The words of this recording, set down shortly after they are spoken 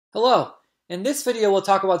Hello. In this video, we'll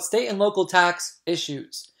talk about state and local tax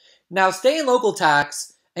issues. Now, state and local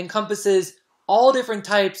tax encompasses all different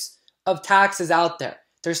types of taxes out there.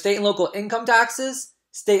 There's state and local income taxes,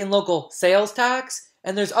 state and local sales tax,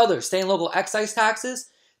 and there's other state and local excise taxes.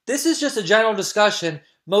 This is just a general discussion,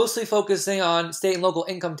 mostly focusing on state and local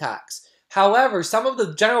income tax. However, some of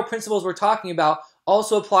the general principles we're talking about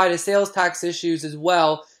also apply to sales tax issues as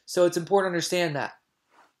well, so it's important to understand that.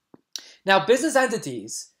 Now, business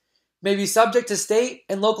entities may be subject to state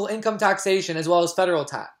and local income taxation as well as federal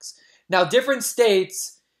tax. Now, different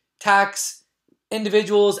states tax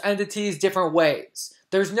individuals, entities, different ways.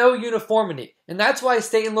 There's no uniformity, and that's why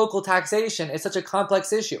state and local taxation is such a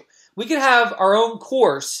complex issue. We could have our own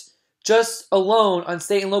course just alone on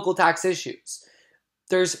state and local tax issues.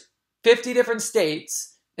 There's 50 different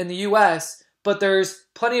states in the U.S., but there's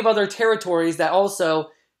plenty of other territories that also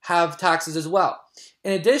have taxes as well.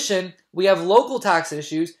 In addition, we have local tax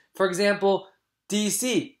issues. For example,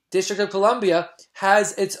 D.C., District of Columbia,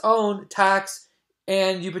 has its own tax,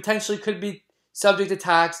 and you potentially could be subject to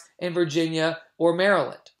tax in Virginia or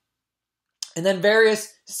Maryland. And then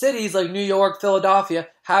various cities like New York, Philadelphia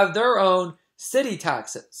have their own city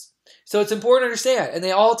taxes. So it's important to understand, and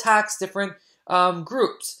they all tax different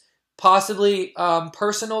groups, possibly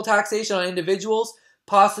personal taxation on individuals,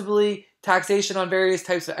 possibly taxation on various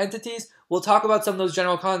types of entities. We'll talk about some of those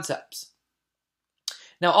general concepts.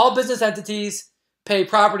 Now, all business entities pay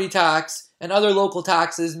property tax and other local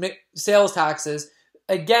taxes, sales taxes.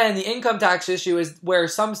 Again, the income tax issue is where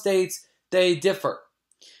some states, they differ.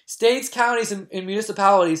 States, counties, and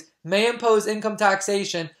municipalities may impose income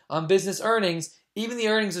taxation on business earnings, even the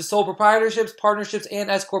earnings of sole proprietorships, partnerships,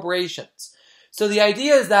 and S corporations. So the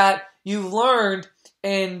idea is that you've learned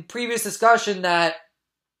in previous discussion that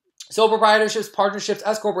sole proprietorships, partnerships,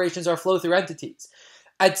 S corporations are flow-through entities.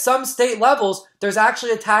 At some state levels, there's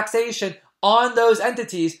actually a taxation on those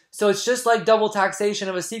entities, so it's just like double taxation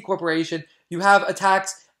of a C corporation. You have a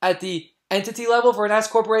tax at the entity level for an S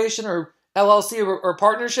corporation or LLC or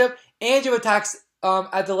partnership, and you have a tax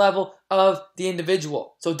at the level of the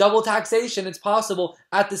individual. So double taxation, it's possible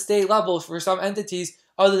at the state level for some entities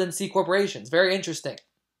other than C corporations. Very interesting.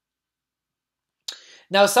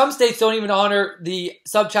 Now, some states don't even honor the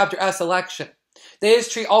subchapter S election. They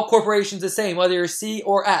just treat all corporations the same, whether you're C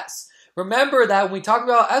or S. Remember that when we talk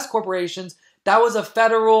about S corporations, that was a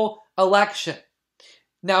federal election.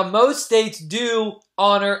 Now, most states do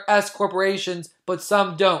honor S corporations, but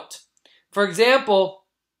some don't. For example,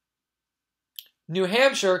 New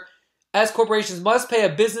Hampshire, S corporations must pay a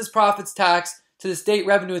business profits tax to the state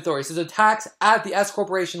revenue authority. So it's a tax at the S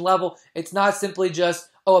corporation level. It's not simply just,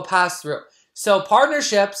 a pass-through. So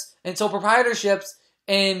partnerships and sole proprietorships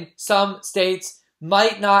in some states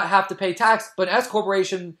might not have to pay tax, but an S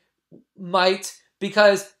corporation might,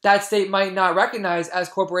 because that state might not recognize S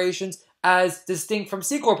corporations as distinct from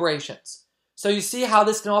C corporations. So you see how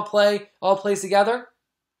this can all plays together?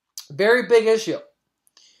 Very big issue.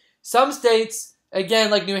 Some states,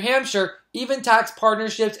 again, like New Hampshire, even tax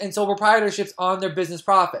partnerships and sole proprietorships on their business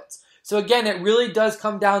profits. So again, it really does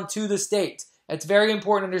come down to the state. It's very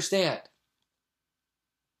important to understand.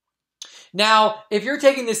 Now, if you're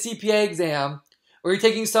taking the CPA exam, or you're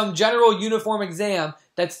taking some general uniform exam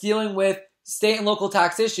that's dealing with state and local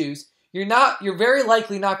tax issues, you're very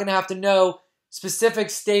likely not going to have to know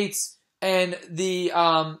specific states and the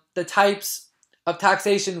types of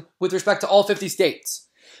taxation with respect to all 50 states.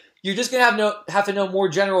 You're just going to have to know more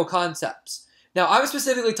general concepts. Now, I'm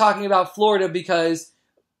specifically talking about Florida because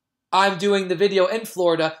I'm doing the video in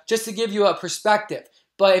Florida just to give you a perspective.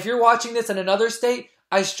 But if you're watching this in another state,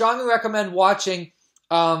 I strongly recommend watching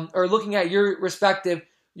or looking at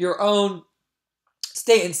your own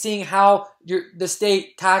state and seeing how the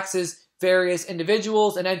state taxes various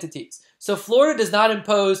individuals and entities. So Florida does not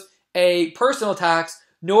impose a personal tax,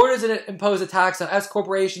 nor does it impose a tax on S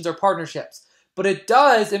corporations or partnerships. But it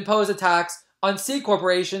does impose a tax on C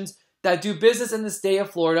corporations that do business in the state of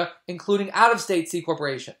Florida, including out-of-state C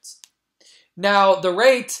corporations. Now, the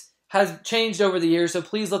rate has changed over the years, so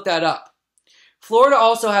please look that up. Florida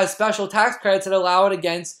also has special tax credits that allow it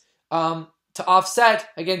to offset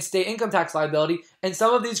against state income tax liability, and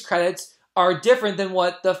some of these credits are different than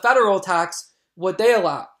what the federal tax, what they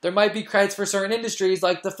allow. There might be credits for certain industries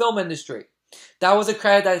like the film industry. That was a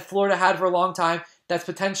credit that Florida had for a long time that's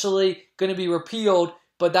potentially going to be repealed,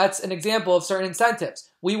 but that's an example of certain incentives.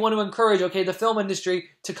 We want to encourage, the film industry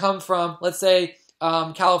to come from, let's say,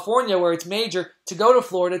 California, where it's major, to go to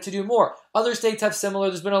Florida to do more. Other states have similar.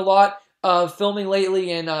 There's been a lot of filming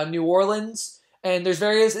lately in New Orleans And there's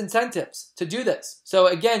various incentives to do this. So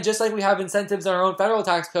again, just like we have incentives in our own federal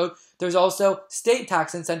tax code, there's also state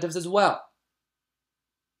tax incentives as well.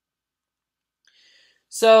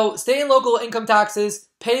 So state and local income taxes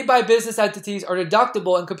paid by business entities are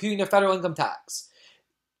deductible in computing the federal income tax.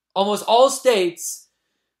 Almost all states,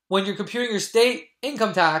 when you're computing your state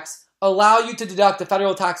income tax, allow you to deduct the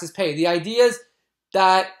federal taxes paid. The idea is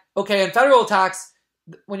that, okay, in federal tax,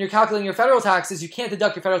 when you're calculating your federal taxes, you can't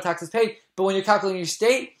deduct your federal taxes paid, but when you're calculating your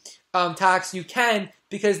state tax, you can,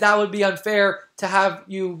 because that would be unfair to have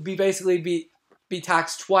you be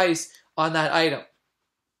taxed twice on that item.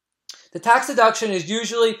 The tax deduction is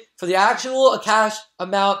usually for the actual cash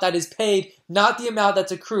amount that is paid, not the amount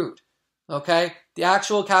that's accrued. Okay? The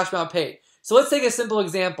actual cash amount paid. So let's take a simple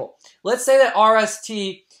example. Let's say that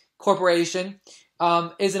RST Corporation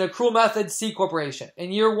is an accrual method C corporation.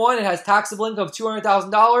 In year one, it has taxable income of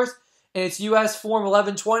 $200,000 in its U.S. Form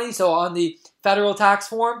 1120, so on the federal tax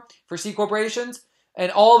form for C corporations,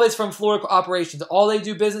 and all of it's from Florida operations. All they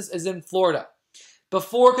do business is in Florida.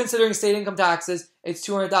 Before considering state income taxes, it's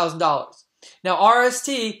 $200,000. Now,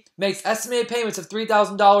 RST makes estimated payments of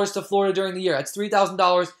 $3,000 to Florida during the year. That's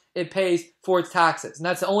 $3,000 it pays for its taxes, and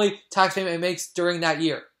that's the only tax payment it makes during that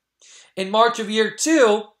year. In March of year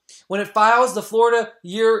two, when it files the Florida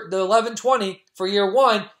year, the 1120 for year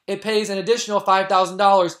one, it pays an additional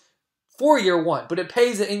 $5,000 for year one, but it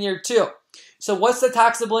pays it in year two. So what's the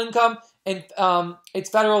taxable income in its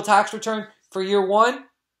federal tax return for year one?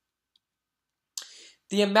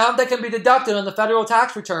 The amount that can be deducted on the federal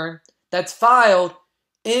tax return that's filed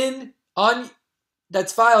in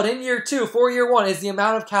year two for year one is the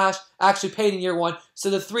amount of cash actually paid in year one. So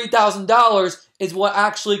the $3,000 is what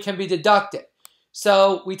actually can be deducted.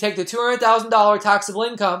 So we take the $200,000 taxable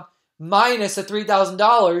income minus the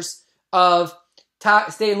 $3,000 of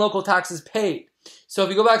state and local taxes paid. So if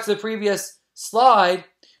you go back to the previous slide,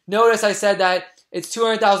 notice I said that it's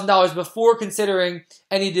 $200,000 before considering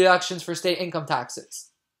any deductions for state income taxes.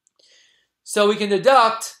 So we can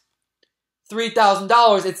deduct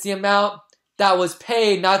 $3,000. It's the amount that was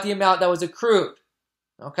paid, not the amount that was accrued.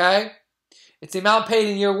 Okay? It's the amount paid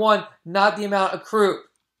in year one, not the amount accrued.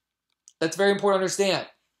 That's very important to understand.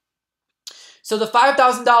 So the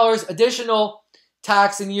 $5,000 additional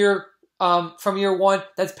tax in from year one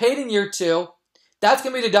that's paid in year two, that's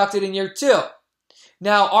going to be deducted in year two.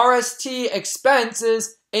 Now, RST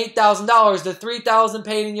expenses $8,000, the $3,000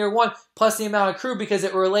 paid in year one plus the amount accrued because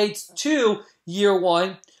it relates to year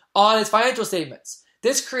one on its financial statements.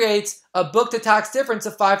 This creates a book-to-tax difference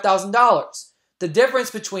of $5,000. The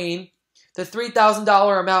difference between the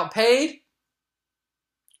 $3,000 amount paid,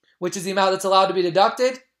 which is the amount that's allowed to be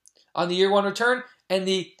deducted on the year one return, and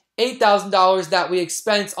the $8,000 that we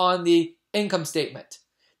expense on the income statement.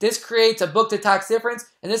 This creates a book-to-tax difference,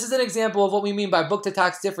 and this is an example of what we mean by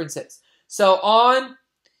book-to-tax differences. So on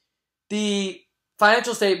the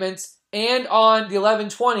financial statements and on the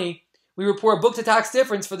 1120, we report a book-to-tax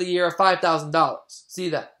difference for the year of $5,000. See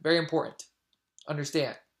that? Very important.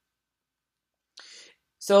 Understand.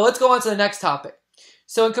 So let's go on to the next topic.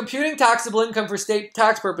 So in computing taxable income for state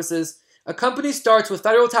tax purposes, a company starts with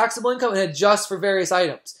federal taxable income and adjusts for various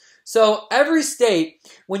items. So every state,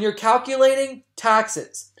 when you're calculating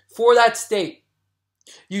taxes for that state,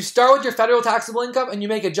 you start with your federal taxable income and you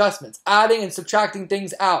make adjustments, adding and subtracting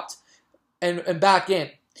things out and back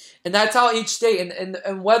in. And that's how each state,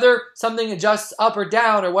 and whether something adjusts up or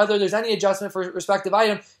down or whether there's any adjustment for a respective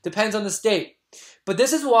item depends on the state. But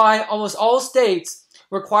this is why almost all states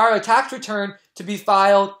require a tax return to be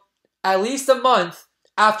filed at least a month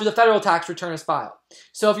after the federal tax return is filed.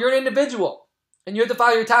 So if you're an individual and you have to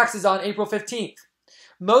file your taxes on April 15th,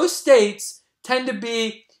 most states tend to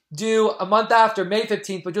be due a month after May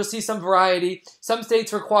 15th, but you'll see some variety. Some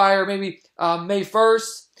states require maybe May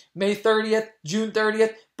 1st, May 30th, June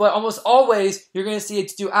 30th, but almost always you're going to see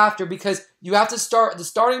it's due after because you have to start, the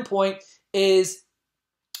starting point is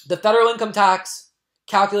the federal income tax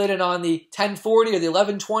calculated on the 1040 or the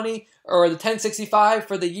 1120 or the 1065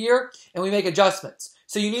 for the year, and we make adjustments.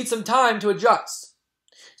 So you need some time to adjust.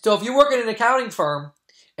 So if you work in an accounting firm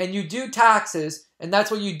and you do taxes, and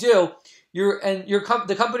that's what you do,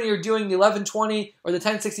 the company you're doing the 1120 or the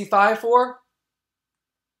 1065 for,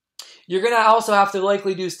 you're going to also have to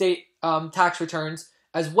likely do state tax returns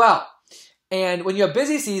as well. And when you have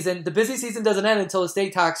busy season, the busy season doesn't end until the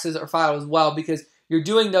state taxes are filed as well because you're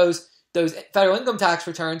doing those federal income tax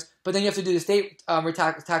returns, but then you have to do the state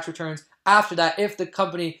tax returns after that if the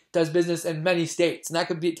company does business in many states, and that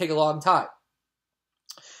could take a long time.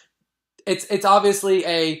 It's obviously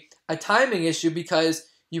a timing issue because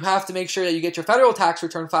you have to make sure that you get your federal tax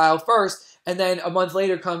return filed first, and then a month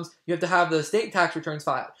later comes, you have to have the state tax returns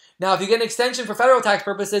filed. Now, if you get an extension for federal tax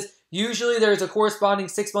purposes, usually there's a corresponding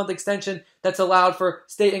 6-month extension that's allowed for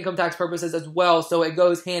state income tax purposes as well, so it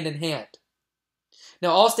goes hand in hand. Now,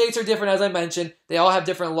 all states are different, as I mentioned. They all have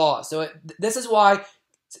different laws. So this is why,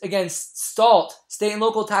 again, SALT, state and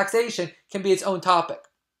local taxation, can be its own topic.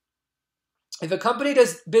 If a company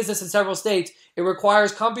does business in several states, it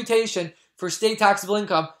requires computation for state taxable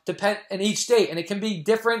income in each state, and it can be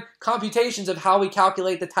different computations of how we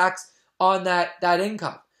calculate the tax on that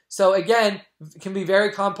income. So again, it can be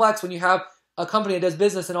very complex when you have a company that does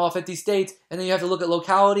business in all 50 states, and then you have to look at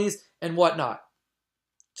localities and whatnot.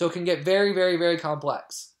 So it can get very, very, very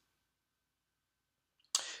complex.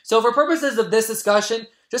 So for purposes of this discussion,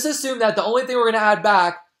 just assume that the only thing we're going to add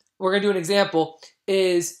back, we're going to do an example,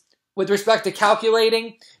 is with respect to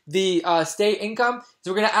calculating the state income.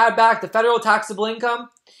 So we're going to add back the federal taxable income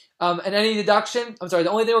and any deduction. I'm sorry, the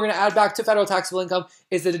only thing we're going to add back to federal taxable income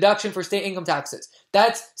is the deduction for state income taxes.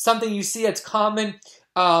 That's something you see that's common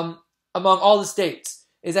among all the states,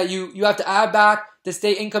 is that you have to add back the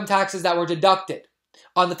state income taxes that were deducted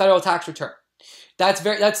on the federal tax return. That's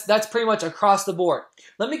pretty much across the board.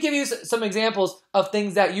 Let me give you some examples of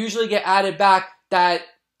things that usually get added back that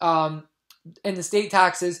in the state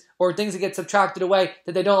taxes, or things that get subtracted away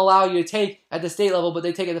that they don't allow you to take at the state level, but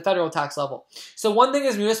they take at the federal tax level. So one thing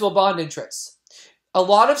is municipal bond interest. A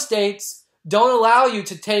lot of states don't allow you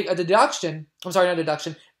to take a deduction,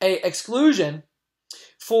 a exclusion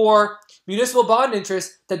for municipal bond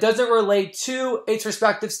interest that doesn't relate to its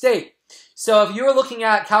respective state. So if you're looking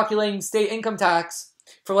at calculating state income tax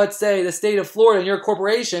for, let's say, the state of Florida and you're a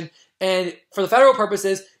corporation, and for the federal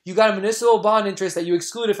purposes, you got a municipal bond interest that you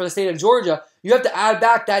excluded for the state of Georgia, you have to add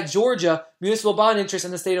back that Georgia municipal bond interest in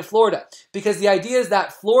the state of Florida. Because the idea is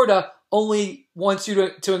that Florida only wants you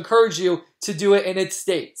to encourage you to do it in its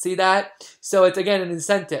state. See that? So it's, again, an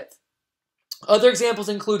incentive. Other examples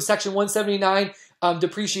include Section 179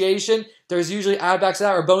 depreciation. There's usually add backs to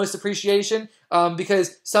that, or bonus depreciation,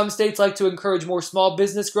 because some states like to encourage more small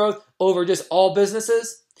business growth over just all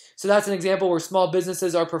businesses. So that's an example where small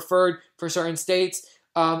businesses are preferred for certain states.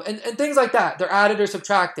 And things like that. They're added or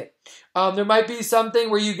subtracted. There might be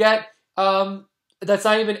something where you get that's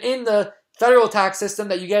not even in the federal tax system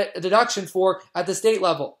that you get a deduction for at the state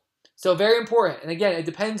level. So very important. And again, it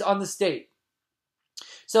depends on the state.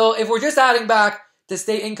 So if we're just adding back the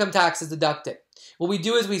state income taxes deducted, what we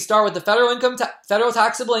do is we start with the federal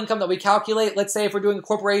taxable income that we calculate. Let's say if we're doing a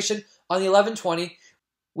corporation on the 1120,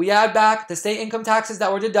 we add back the state income taxes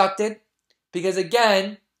that were deducted, because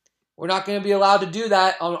again, we're not going to be allowed to do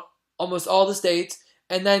that on almost all the states.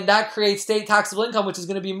 And then that creates state taxable income, which is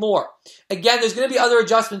going to be more. Again, there's going to be other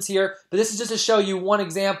adjustments here, but this is just to show you one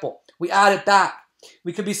example. We add it back.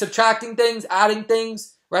 We could be subtracting things, adding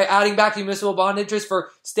things, right? Adding back the municipal bond interest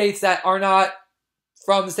for states that are not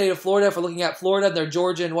from the state of Florida. If we're looking at Florida, they're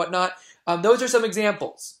Georgia and whatnot. Those are some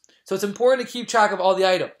examples. So it's important to keep track of all the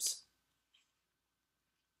items.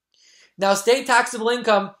 Now, state taxable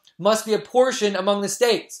income must be apportioned among the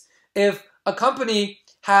states. If a company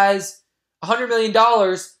has $100 million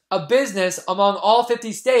of business among all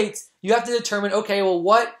 50 states, you have to determine, okay,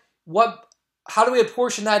 well, how do we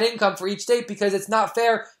apportion that income for each state? Because it's not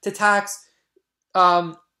fair to tax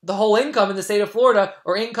the whole income in the state of Florida,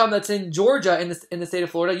 or income that's in Georgia in the state of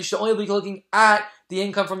Florida. You should only be looking at the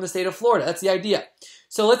income from the state of Florida. That's the idea.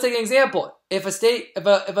 So let's take an example. If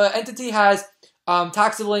an entity has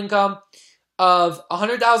taxable income of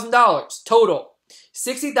 $100,000 total,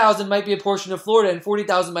 $60,000 might be a portion of Florida and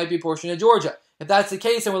 $40,000 might be a portion of Georgia. If that's the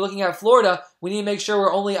case and we're looking at Florida, we need to make sure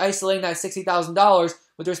we're only isolating that $60,000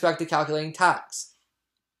 with respect to calculating tax.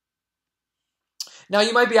 Now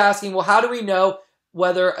you might be asking, well, how do we know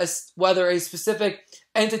whether a specific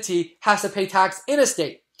entity has to pay tax in a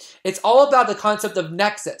state? It's all about the concept of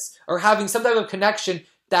nexus, or having some type of connection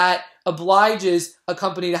that obliges a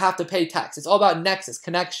company to have to pay tax. It's all about nexus,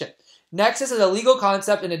 connection. Nexus is a legal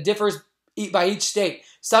concept, and it differs by each state.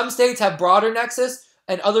 Some states have broader nexus,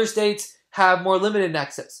 and other states have more limited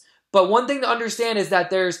nexus. But one thing to understand is that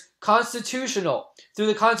there's through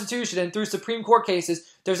the Constitution and through Supreme Court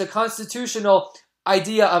cases, there's a constitutional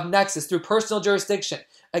idea of nexus through personal jurisdiction.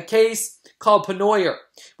 A case called Pennoyer,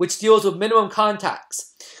 which deals with minimum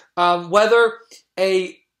contacts. Whether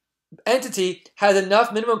a entity has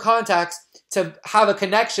enough minimum contacts to have a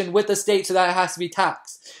connection with the state so that it has to be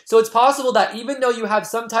taxed. So it's possible that even though you have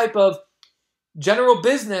some type of general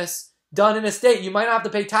business done in a state, you might not have to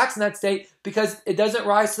pay tax in that state because it doesn't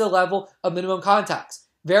rise to the level of minimum contacts.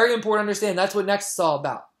 Very important to understand. That's what nexus is all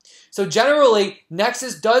about. So generally,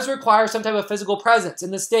 nexus does require some type of physical presence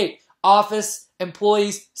in the state. office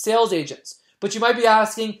employees, sales agents. But you might be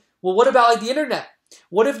asking, well, what about like the internet?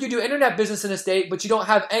 What if you do internet business in a state, but you don't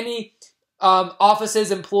have any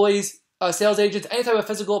offices, employees, sales agents, any type of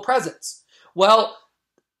physical presence? Well,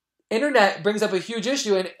 internet brings up a huge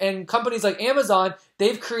issue, and companies like Amazon,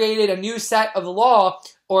 they've created a new set of law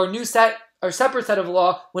or a new set or separate set of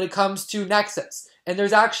law when it comes to nexus. And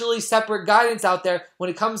there's actually separate guidance out there when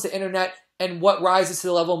it comes to internet and what rises to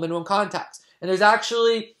the level of minimum contacts. And there's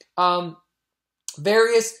actually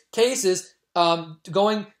various cases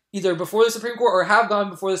going either before the Supreme Court or have gone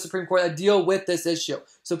before the Supreme Court that deal with this issue.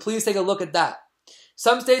 So please take a look at that.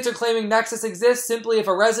 Some states are claiming nexus exists simply if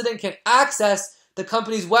a resident can access the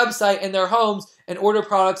company's website in their homes and order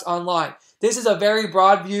products online. This is a very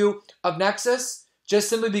broad view of nexus, just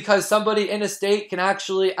simply because somebody in a state can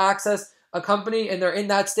actually access a company and they're in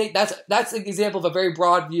that state. That's an example of a very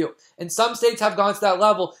broad view. And some states have gone to that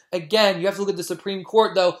level. Again, you have to look at the Supreme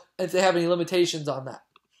Court, though, if they have any limitations on that.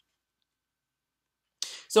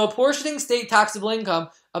 So apportioning state taxable income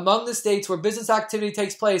among the states where business activity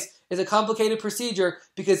takes place is a complicated procedure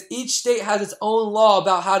because each state has its own law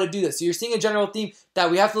about how to do this. So you're seeing a general theme that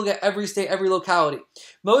we have to look at every state, every locality.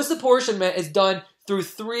 Most apportionment is done through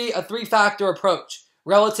a three-factor approach: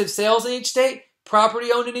 relative sales in each state, property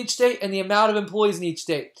owned in each state, and the amount of employees in each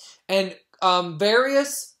state. And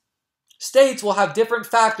various states will have different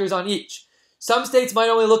factors on each. Some states might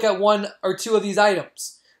only look at one or two of these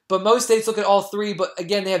items, but most states look at all three, but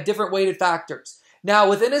again, they have different weighted factors. Now,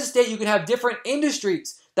 within a state, you can have different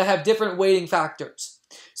industries that have different weighting factors.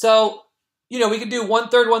 So, we can do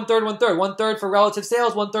 1/3, 1/3, 1/3. 1/3 for relative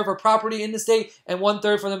sales, 1/3 for property in the state, and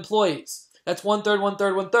 1/3 for the employees. That's 1/3,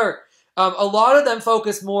 1/3, 1/3. A lot of them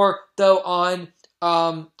focus more, though, on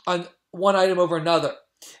one item over another.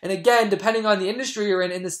 And again, depending on the industry you're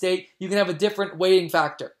in the state, you can have a different weighting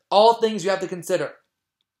factor. All things you have to consider.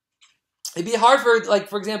 It'd be hard for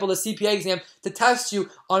example, the CPA exam to test you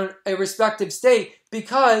on a respective state,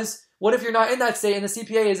 because what if you're not in that state and the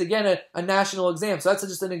CPA is, again, a national exam? So that's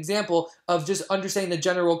just an example of just understanding the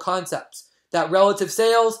general concepts. That relative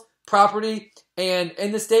sales, property, and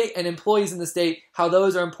in the state, and employees in the state, how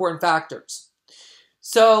those are important factors.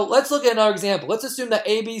 So let's look at another example. Let's assume that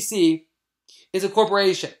ABC is a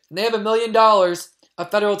corporation, and they have $1 million of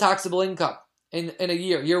federal taxable income in a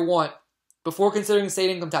year one, before considering state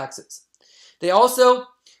income taxes. ABC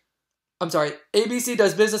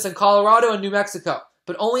does business in Colorado and New Mexico,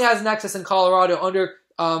 but only has nexus in Colorado under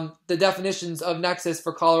the definitions of nexus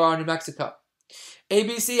for Colorado and New Mexico.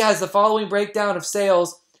 ABC has the following breakdown of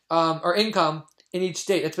sales or income in each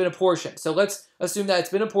state. It's been apportioned. So let's assume that it's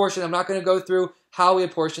been apportioned. I'm not going to go through how we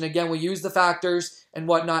apportion. Again, we use the factors and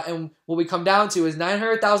whatnot, and what we come down to is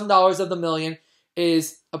 $900,000 of the million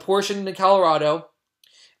is apportioned in Colorado,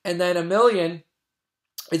 and then $1 million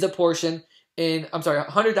is apportioned in,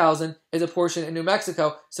 $100,000 is apportioned in New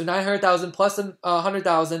Mexico. So $900,000 plus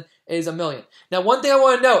 $100,000 is $1 million. Now, one thing I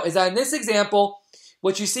want to note is that in this example,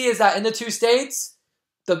 what you see is that in the two states,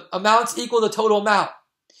 the amounts equal the total amount.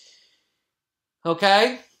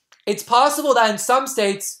 Okay? It's possible that in some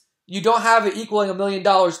states, you don't have it equaling $1 million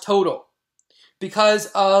total because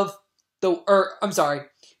of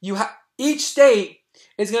each state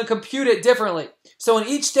is going to compute it differently. So in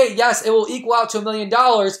each state, yes, it will equal out to $1 million,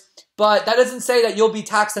 but that doesn't say that you'll be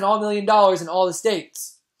taxed on all $1 million in all the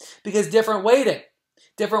states, because different weighting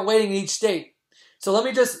in each state. So let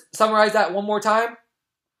me just summarize that one more time.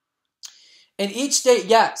 In each state,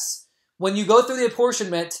 yes, when you go through the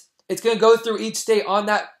apportionment, it's going to go through each state on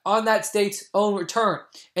that state's own return,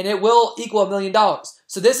 and it will equal $1 million.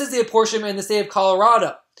 So this is the apportionment in the state of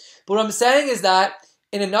Colorado. But what I'm saying is that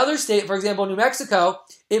in another state, for example, New Mexico,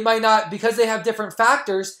 it might not, because they have different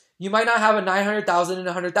factors, you might not have a $900,000 and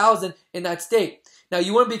 $100,000 in that state. Now,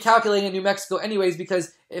 you wouldn't be calculating in New Mexico anyways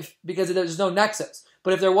because there's no nexus.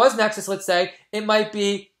 But if there was nexus, let's say, it might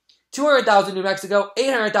be $200,000 in New Mexico,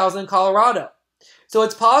 $800,000 in Colorado. So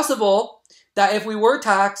it's possible that if we were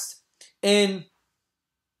taxed in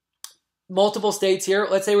multiple states here,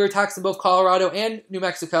 let's say we were taxed in both Colorado and New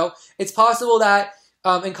Mexico, it's possible that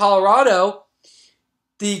in Colorado,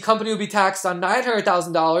 the company would be taxed on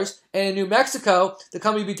 $900,000, and in New Mexico, the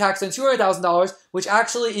company would be taxed on $200,000, which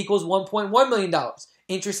actually equals $1.1 million.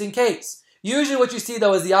 Interesting case. Usually what you see,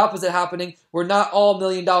 though, is the opposite happening, where not all $1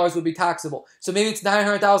 million would be taxable. So maybe it's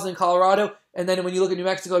 $900,000 in Colorado, and then when you look at New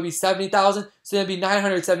Mexico, it'd be $70,000, so it'd be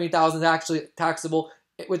 $970,000 actually taxable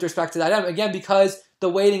with respect to that item. Again, because the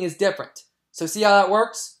weighting is different. So see how that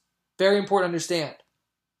works? Very important to understand.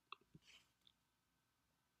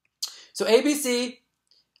 So ABC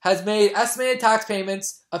has made estimated tax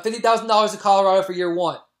payments of $50,000 to Colorado for year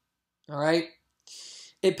one. All right?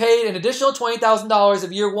 it paid an additional $20,000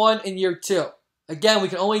 of year 1 and year 2. Again, we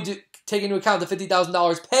can only take into account the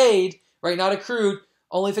 $50,000 paid, right, not accrued,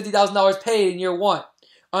 only $50,000 paid in year 1.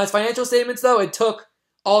 On its financial statements, though, it took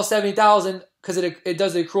all $70,000 because it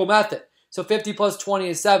does the accrual method. So 50 plus 20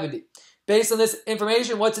 is 70. Based on this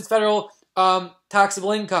information, what's its federal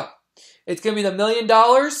taxable income? It's going to be the $1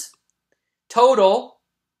 million total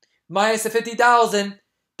minus the $50,000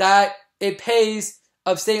 that it pays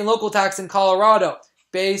of state and local tax in Colorado.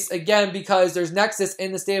 Based, again, because there's nexus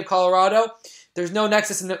in the state of Colorado. There's no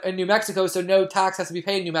nexus in New Mexico, so no tax has to be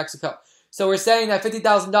paid in New Mexico. So we're saying that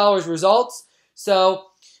 $50,000 results. So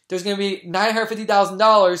there's going to be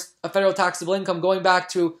 $950,000 of federal taxable income going back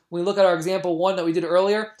to when we look at our example 1 that we did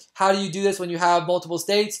earlier. How do you do this when you have multiple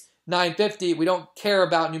states? $950. We don't care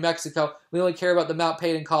about New Mexico. We only care about the amount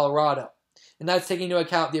paid in Colorado. And that's taking into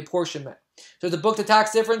account the apportionment. So there's a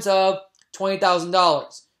book-to-tax difference of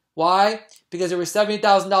 $20,000. Why? Because there was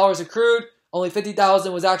 $70,000 accrued. Only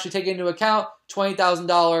 $50,000 was actually taken into account.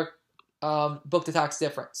 $20,000 book-to-tax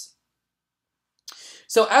difference.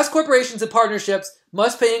 So S corporations and partnerships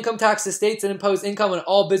must pay income tax to states and impose income on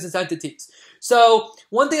all business entities. So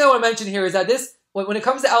one thing I want to mention here is that when it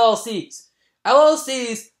comes to LLCs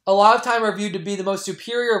a lot of time are viewed to be the most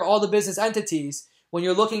superior of all the business entities when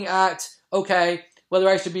you're looking at, okay, whether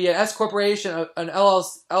I should be an S corporation, an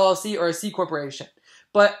LLC, or a C corporation.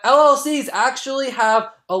 But LLCs actually have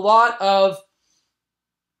a lot of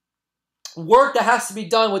work that has to be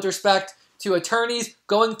done with respect to attorneys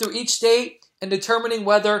going through each state and determining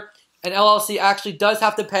whether an LLC actually does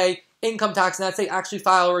have to pay income tax and that state actually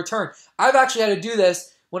file a return. I've actually had to do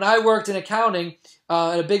this when I worked in accounting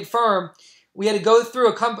at a big firm. We had to go through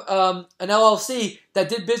an LLC that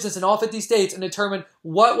did business in all 50 states and determine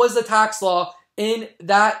what was the tax law in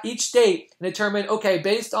each state and determine, okay,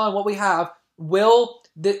 based on what we have, will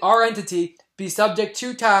our entity be subject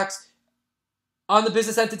to tax on the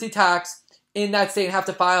business entity tax in that state and have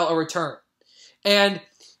to file a return. And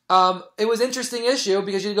it was an interesting issue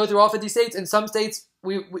because you go through all 50 states, and some states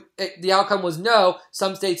the outcome was no,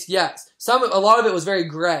 some states yes. A lot of it was very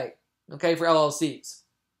gray, okay, for LLCs.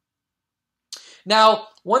 Now,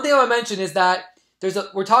 one thing I want to mention is that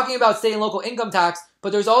we're talking about state and local income tax,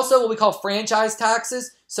 but there's also what we call franchise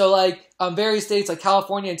taxes. So like various states like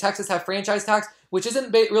California and Texas have franchise tax, which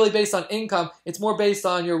isn't really based on income. It's more based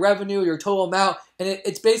on your revenue, your total amount. And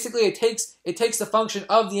it's basically, it takes the function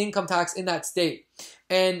of the income tax in that state.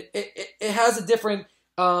 And it has a different,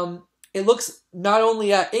 it looks not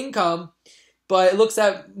only at income, but it looks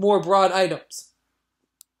at more broad items.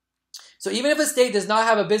 So even if a state does not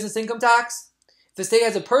have a business income tax, if the state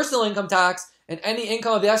has a personal income tax, and any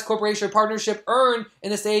income of the S corporation or partnership earned in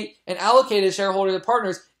the state and allocated to shareholders or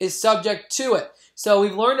partners is subject to it. So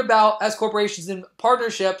we've learned about S corporations and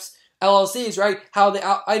partnerships, LLCs, right? How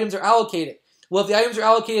the items are allocated. Well, if the items are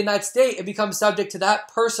allocated in that state, it becomes subject to that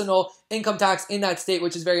personal income tax in that state,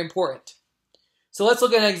 which is very important. So let's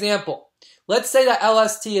look at an example. Let's say that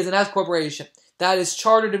LST is an S corporation that is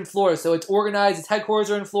chartered in Florida. So it's organized, its headquarters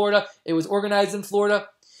are in Florida, it was organized in Florida,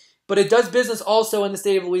 but it does business also in the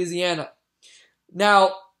state of Louisiana.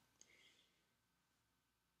 Now,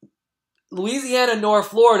 Louisiana nor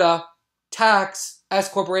Florida tax S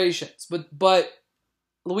corporations, but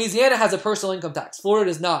Louisiana has a personal income tax. Florida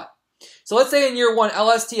does not. So let's say in year 1,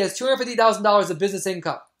 LST has $250,000 of business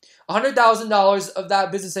income. $100,000 of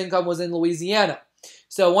that business income was in Louisiana.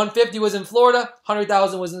 So $150,000 was in Florida,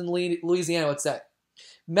 $100,000 was in Louisiana, let's say.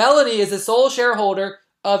 Melanie is the sole shareholder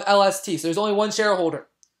of LST, so there's only one shareholder.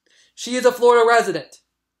 She is a Florida resident.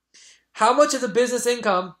 How much of the business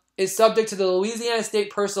income is subject to the Louisiana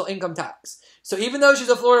state personal income tax? So even though she's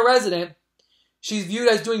a Florida resident, she's viewed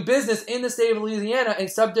as doing business in the state of Louisiana and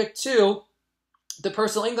subject to the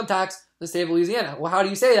personal income tax in the state of Louisiana. Well, how do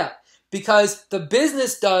you say that? Because the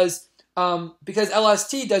business does, because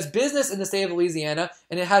LST does business in the state of Louisiana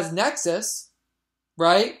and it has nexus,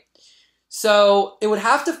 right? So it would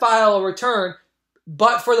have to file a return,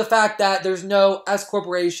 but for the fact that there's no S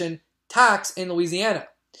corporation tax in Louisiana.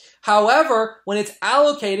 However, when it's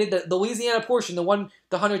allocated, the Louisiana portion, the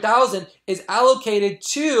 $100,000 is allocated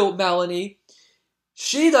to Melanie.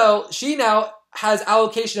 She now has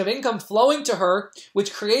allocation of income flowing to her,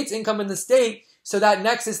 which creates income in the state. So that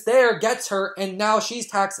nexus there gets her, and now she's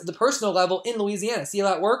taxed at the personal level in Louisiana. See how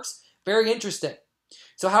that works? Very interesting.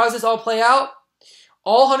 So how does this all play out?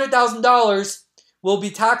 All $100,000 will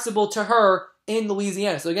be taxable to her in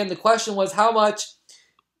Louisiana. So again, the question was how much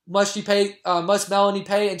must Melanie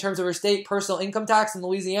pay in terms of her state personal income tax in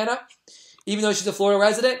Louisiana? Even though she's a Florida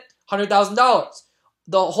resident, $100,000.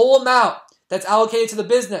 The whole amount that's allocated to the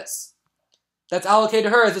business, that's allocated to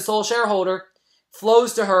her as a sole shareholder,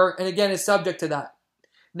 flows to her and again is subject to that.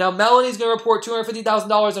 Now Melanie's going to report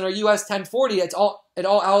 $250,000 on her US 1040. It all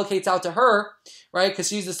allocates out to her, right? Because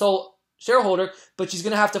she's the sole shareholder, but she's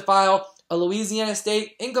going to have to file a Louisiana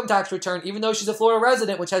state income tax return, even though she's a Florida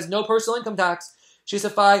resident, which has no personal income tax. She has to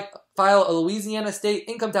file a Louisiana state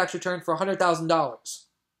income tax return for $100,000.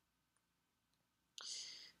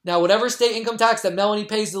 Now, whatever state income tax that Melanie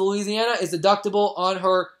pays to Louisiana is deductible on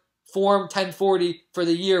her Form 1040 for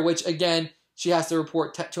the year, which, again, she has to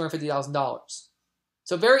report $250,000.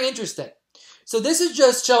 So very interesting. So this is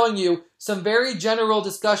just showing you some very general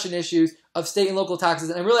discussion issues of state and local taxes,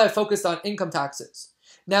 and really I focused on income taxes.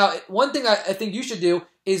 Now, one thing I think you should do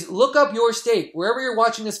is look up your state, wherever you're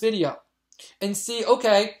watching this video, and see,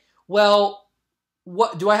 okay, well,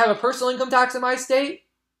 what do I have a personal income tax in my state?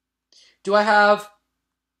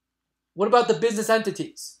 What about the business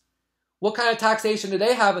entities? What kind of taxation do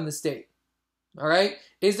they have in the state? All right.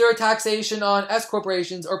 Is there a taxation on S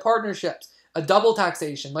corporations or partnerships? A double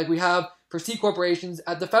taxation like we have for C corporations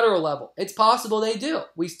at the federal level? It's possible they do.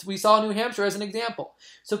 We saw New Hampshire as an example.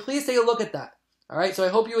 So please take a look at that. All right. So I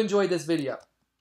hope you enjoyed this video.